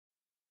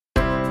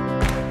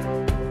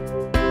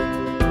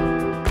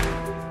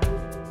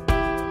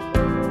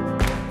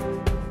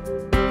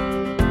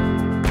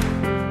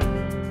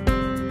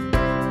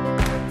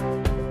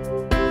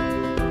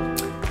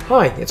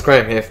Hi, it's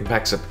Graham here from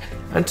Pexip,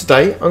 and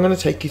today I'm going to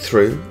take you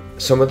through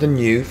some of the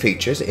new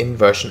features in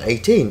version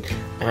 18,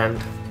 and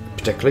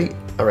particularly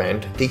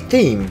around the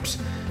themes.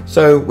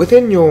 So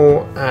within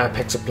your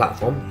Pexip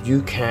platform,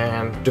 you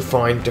can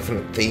define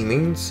different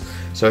themings.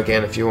 So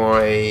again, if you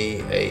are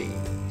a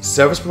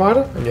service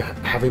provider and you're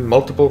having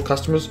multiple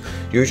customers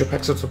use your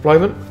Pexip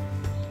deployment,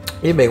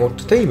 you may want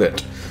to theme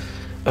it.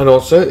 And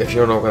also, if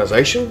you're an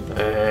organization,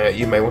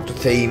 you may want to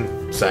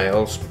theme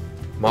sales,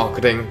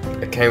 marketing,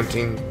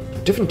 accounting.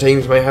 Different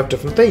teams may have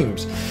different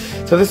themes.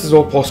 So this is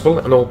all possible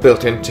and all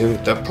built into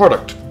the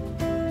product.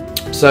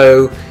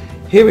 So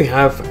here we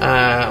have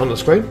on the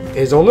screen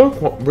is all the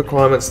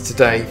requirements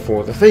today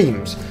for the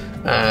themes,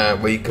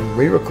 where you can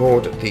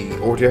re-record the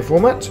audio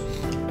format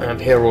and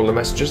hear all the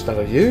messages that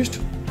are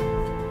used,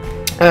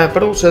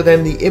 but also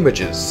then the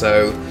images.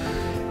 So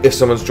if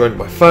someone's joined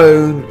by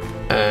phone,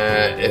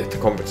 if the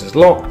conference is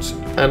locked,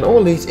 and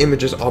all these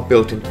images are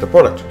built into the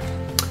product.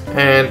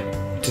 And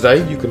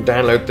today you can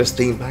download this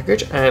theme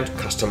package and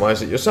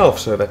customize it yourself.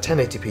 So they're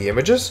 1080p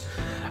images,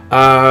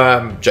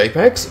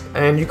 JPEGs,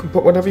 and you can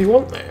put whatever you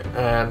want there,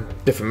 and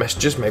different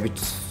messages, maybe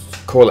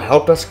call a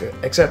help desk,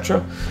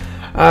 etc.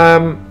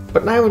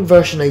 But now in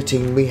version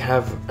 18 we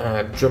have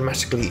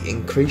dramatically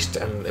increased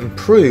and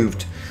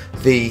improved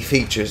the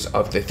features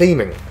of the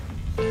theming.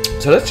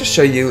 So let's just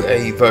show you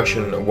a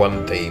version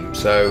 1 theme.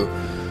 So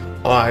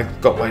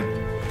I've got my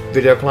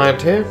video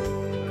client here.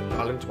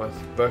 I'll into my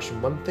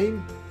version 1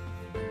 theme.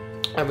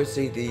 And we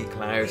see the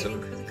clouds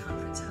and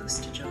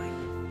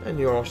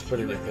you're also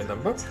putting your PIN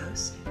number.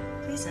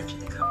 Please enter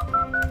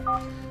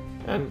the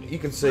and you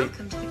can see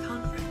Welcome to the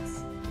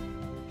conference.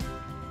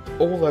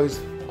 All those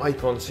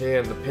icons here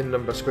and the PIN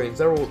number screens,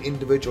 they're all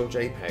individual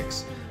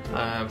JPEGs.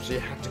 So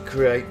you have to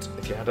create,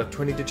 if you had a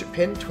 20-digit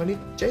PIN, 20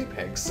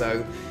 JPEGs.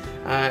 So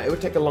it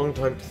would take a long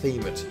time to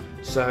theme it.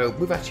 So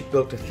we've actually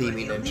built a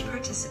theming engine.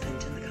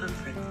 Participant in the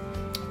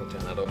conference. I'll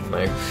turn that off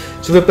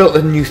now. So we've built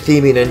a new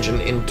theming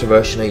engine into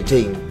version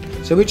 18.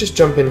 So we just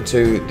jump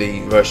into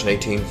the version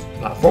 18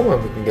 platform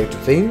and we can go to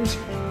themes,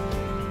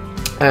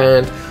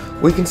 and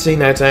we can see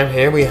now down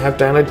here we have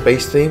download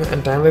base theme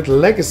and download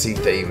legacy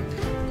theme.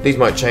 These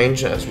might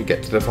change as we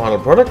get to the final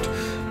product,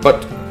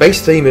 but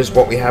base theme is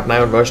what we have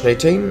now in version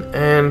 18,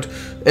 and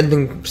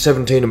anything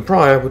 17 and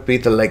prior would be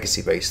the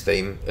legacy base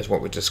theme is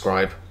what we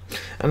describe,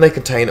 and they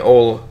contain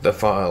all the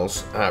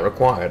files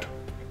required.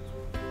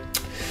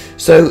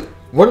 So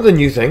one of the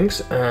new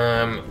things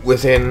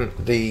within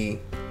the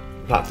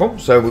platform,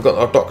 so we've got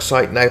our doc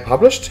site now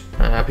published,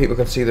 people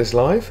can see this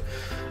live.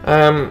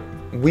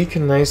 We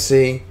can now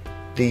see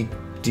the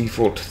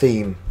default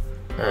theme,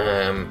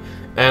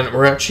 and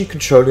we're actually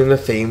controlling the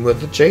theme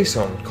with the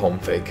JSON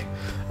config.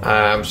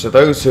 So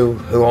those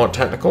who aren't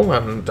technical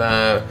and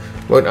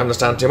won't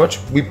understand too much,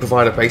 we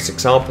provide a basic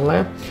sample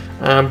there,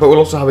 but we'll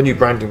also have a new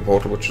branding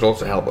portal which will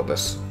also help with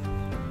this.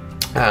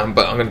 But I'm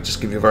going to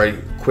just give you a very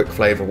quick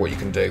flavour of what you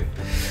can do.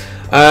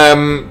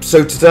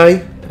 So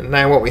today,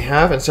 now what we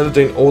have, instead of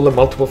doing all the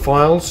multiple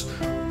files,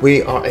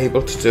 we are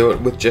able to do it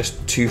with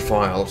just 2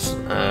 files.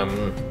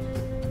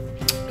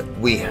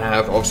 We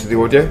have obviously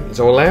the audio is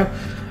all there,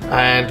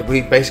 and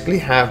we basically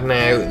have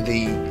now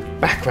the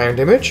background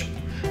image,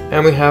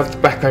 and we have the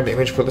background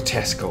image for the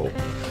test call.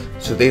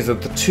 So these are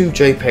the 2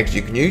 JPEGs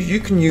you can use.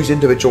 You can use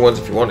individual ones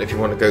if you want. If you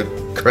want to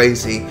go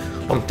crazy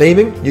on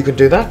theming, you can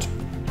do that,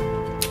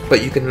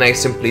 but you can now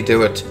simply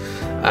do it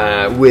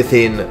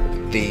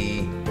within the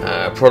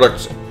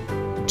product,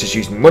 just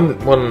using one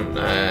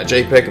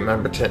JPEG,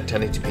 remember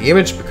 1080p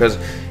image, because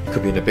it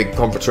could be in a big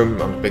conference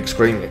room on a big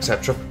screen,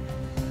 etc.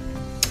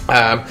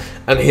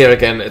 And here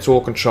again, it's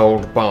all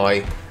controlled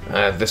by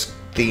this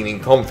theming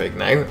config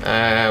now.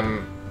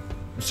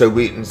 So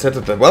we, instead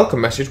of the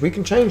welcome message, we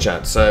can change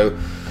that. So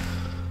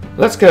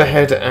let's go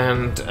ahead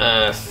and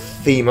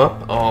theme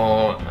up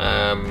our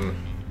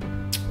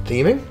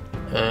theming,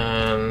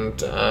 and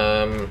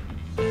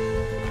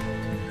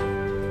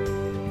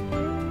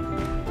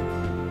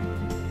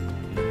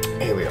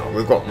here we are.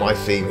 We've got my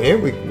theme here.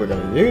 We're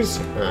going to use,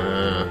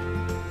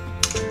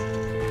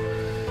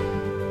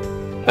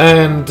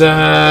 and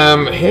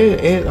here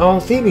is our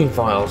theming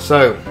file.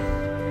 So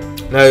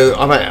now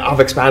I've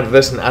expanded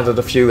this and added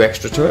a few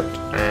extra to it.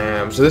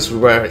 So this is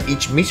where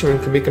each meeting room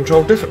can be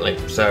controlled differently.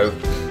 So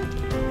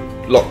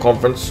lock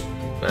conference,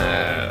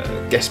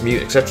 guest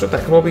mute, etc.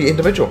 That can all be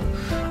individual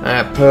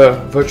per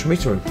virtual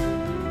meeting room.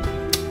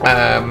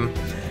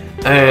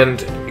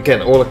 And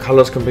again, all the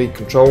colours can be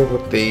controlled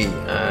with the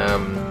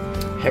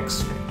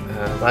hex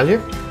value,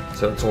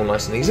 so it's all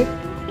nice and easy.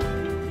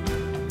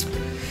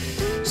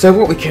 So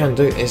what we can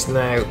do is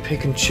now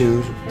pick and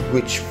choose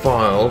which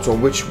files or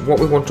what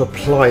we want to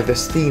apply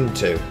this theme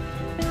to.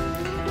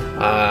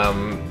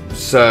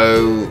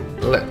 So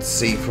let's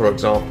see, for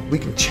example, we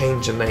can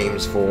change the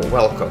names for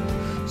welcome.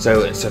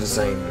 So instead of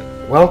saying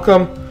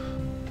welcome,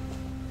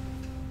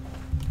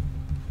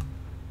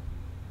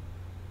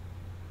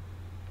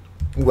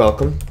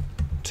 welcome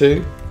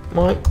to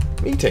my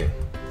meeting.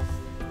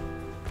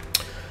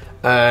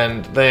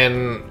 And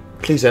then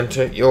please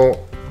enter your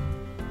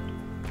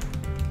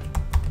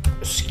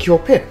secure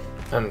pin,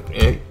 and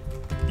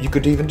you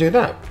could even do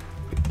that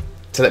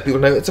to let people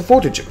know it's a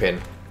 4-digit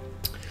pin.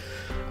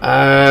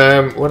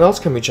 What else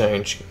can we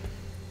change?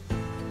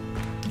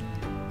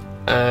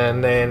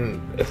 And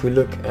then if we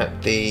look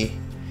at the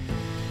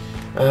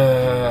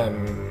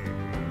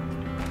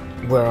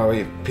where are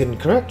we? Pin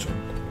correct.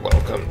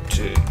 Welcome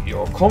to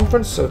your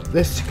conference. So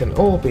this can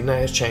all be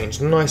now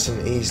changed nice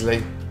and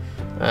easily.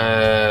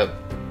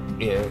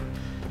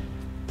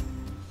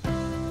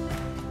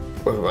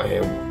 Right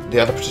here, the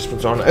other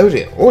participants are on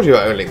audio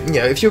only.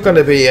 If you're going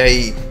to be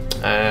a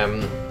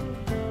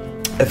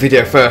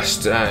video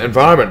first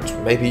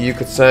environment, maybe you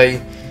could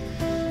say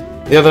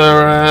the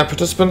other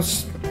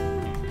participants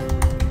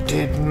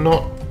did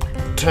not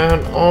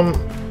turn on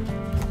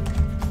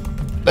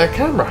their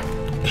camera.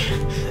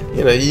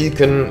 You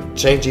can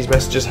change these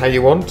messages how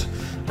you want,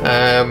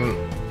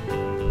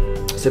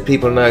 so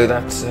people know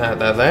that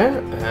they're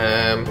there.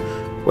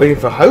 Waiting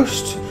for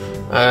host,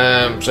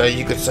 so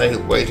you could say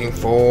waiting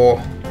for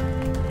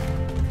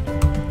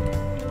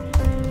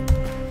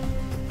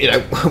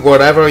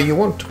whatever you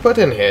want to put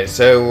in here.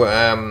 So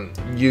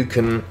you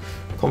can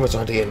conference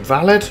ID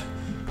invalid.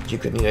 You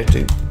can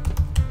do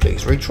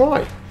please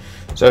retry.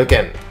 So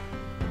again,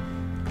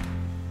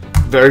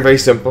 very, very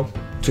simple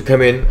to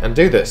come in and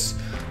do this.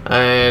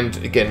 And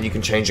again, you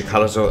can change the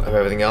colors of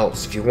everything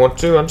else if you want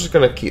to. I'm just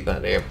going to keep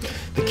that here.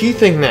 The key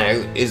thing now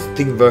is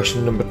theme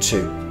version number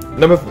 2.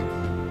 Number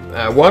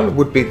 1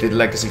 would be the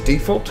legacy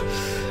default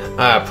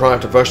prior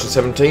to version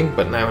 17,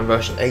 but now in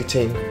version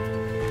 18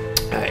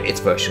 it's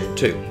version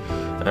 2.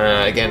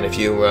 Again, if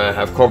you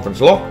have conference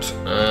locked,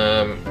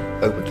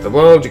 open to the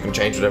world, you can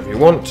change whatever you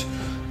want.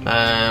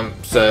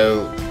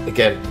 So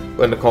again,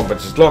 when the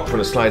conference is locked,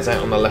 when it slides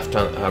out on the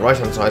right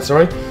hand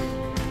side,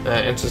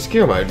 into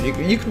secure mode,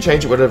 you can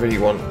change it whatever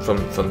you want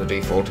from the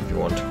default if you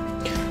want.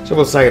 So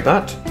we'll save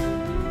that,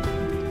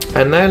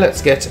 and now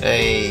let's get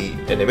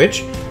an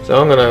image. So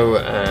I'm going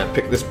to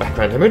pick this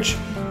background image.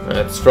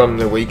 It's from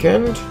the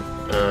weekend,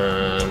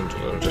 and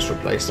we'll just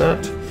replace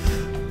that.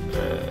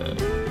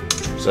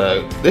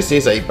 So this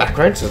is a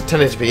background, so it's a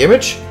 1080p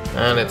image,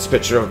 and it's a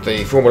picture of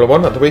the Formula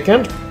 1 at the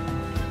weekend.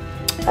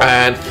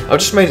 And I've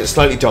just made it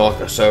slightly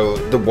darker, so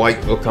the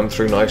white will come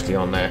through nicely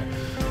on there.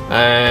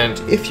 And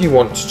if you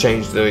want to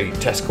change the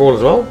test call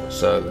as well,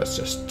 so let's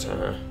just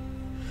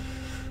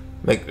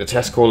make the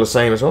test call the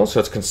same as well, so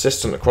it's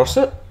consistent across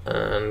it.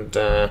 And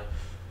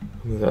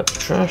move that to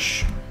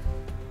trash.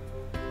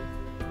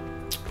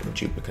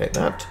 Duplicate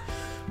that.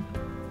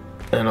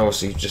 And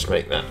obviously just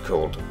make that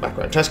called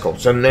background test call.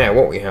 So now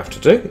what we have to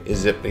do is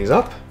zip these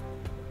up.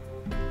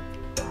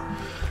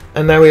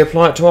 And now we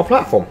apply it to our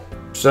platform.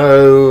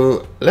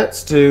 So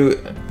let's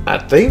do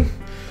add theme.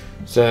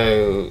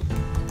 So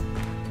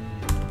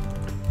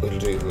we'll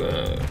do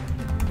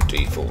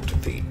default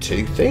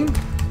v2 theme.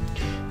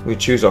 We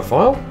choose our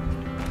file,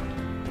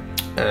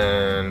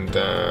 and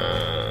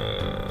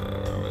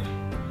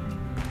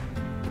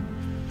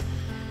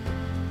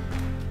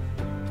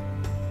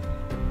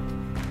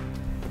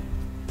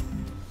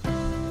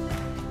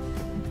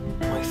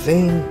my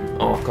theme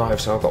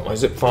archive. So I've got my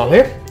zip file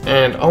here,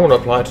 and I want to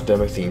apply it to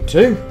demo theme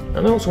 2,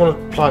 and I also want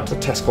to apply it to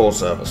test call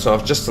server. So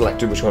I've just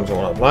selected which ones I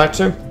want to apply it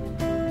to,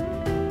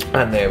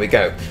 and there we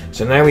go.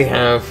 So now we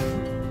have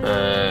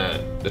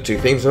the 2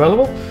 themes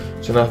available.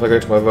 So now if I go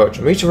to my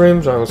virtual meeting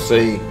rooms, I will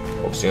see,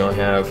 obviously I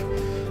have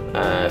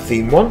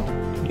theme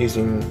 1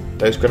 using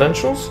those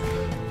credentials,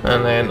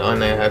 and then I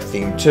now have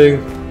theme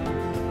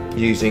 2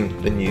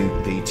 using the new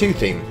v2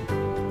 theme.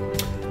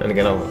 And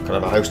again, I'll kind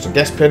of a host and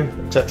guest pin,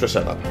 etc.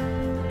 set up.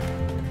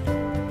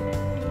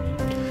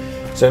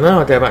 So now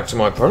I go back to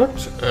my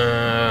product,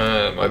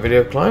 my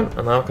video client,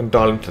 and now I can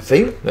dial into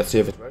theme. Let's see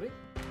if it's ready.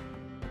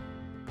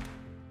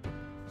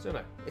 So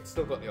no, it's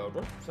still got the old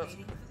one. So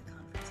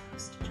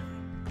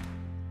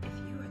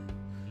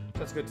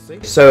that's good to see.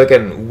 So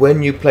again,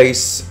 when you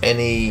place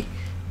any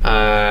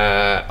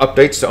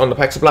updates on the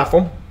Pexip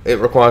platform, it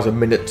requires a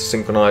minute to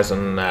synchronize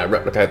and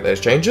replicate those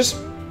changes.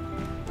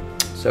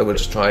 So we'll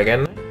just try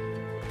again.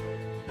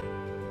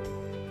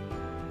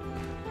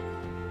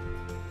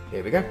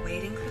 Here we go.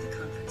 Waiting for the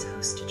conference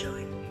host to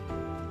join.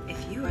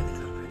 If you are the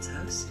conference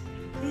host,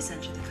 please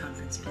enter the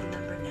conference pin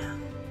number now.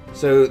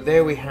 So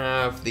there we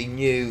have the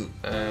new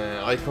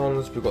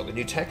icons. We've got the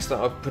new text that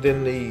I've put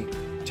in the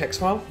text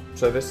file.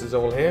 So this is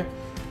all here.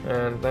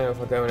 And now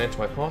if I go and enter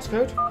my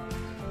passcode,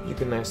 you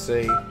can now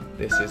see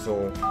this is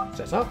all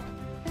set up.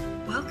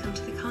 Welcome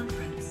to the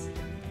conference.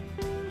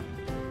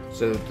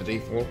 So the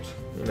default,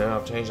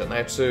 I've changed that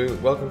now to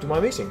welcome to my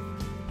meeting.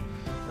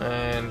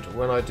 And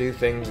when I do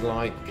things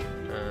like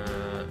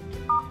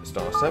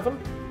 *7,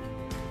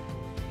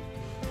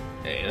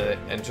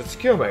 enter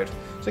secure mode.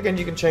 So again,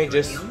 you can change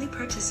this The only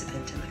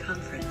participant in the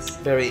conference.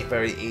 very,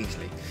 very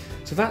easily.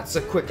 So that's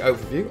a quick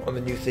overview on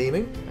the new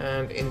theming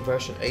and in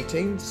version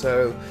 18.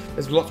 So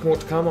there's lots more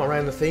to come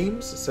around the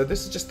themes. So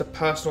this is just the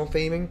personal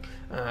theming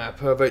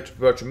per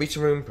virtual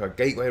meeting room, per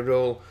gateway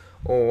rule,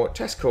 or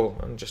test call.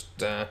 And just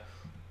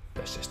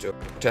let's just do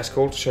a test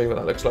call to show you what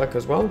that looks like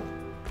as well.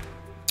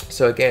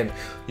 So again,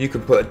 you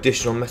can put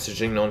additional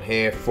messaging on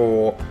here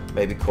for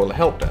maybe call a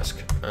help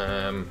desk.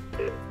 There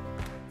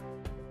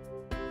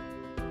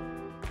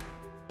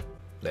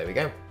we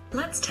go.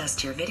 Let's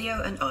test your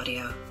video and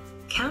audio.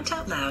 Count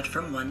out loud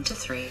from 1 to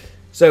 3.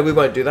 So we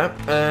won't do that,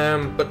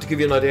 but to give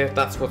you an idea,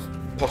 that's what's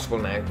possible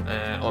now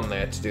on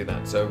there to do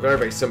that. So very,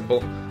 very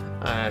simple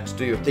to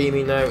do your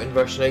theming now in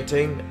version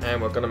 18,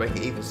 and we're going to make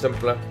it even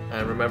simpler.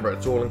 And remember,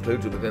 it's all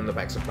included within the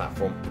Pexip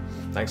platform.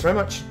 Thanks very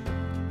much.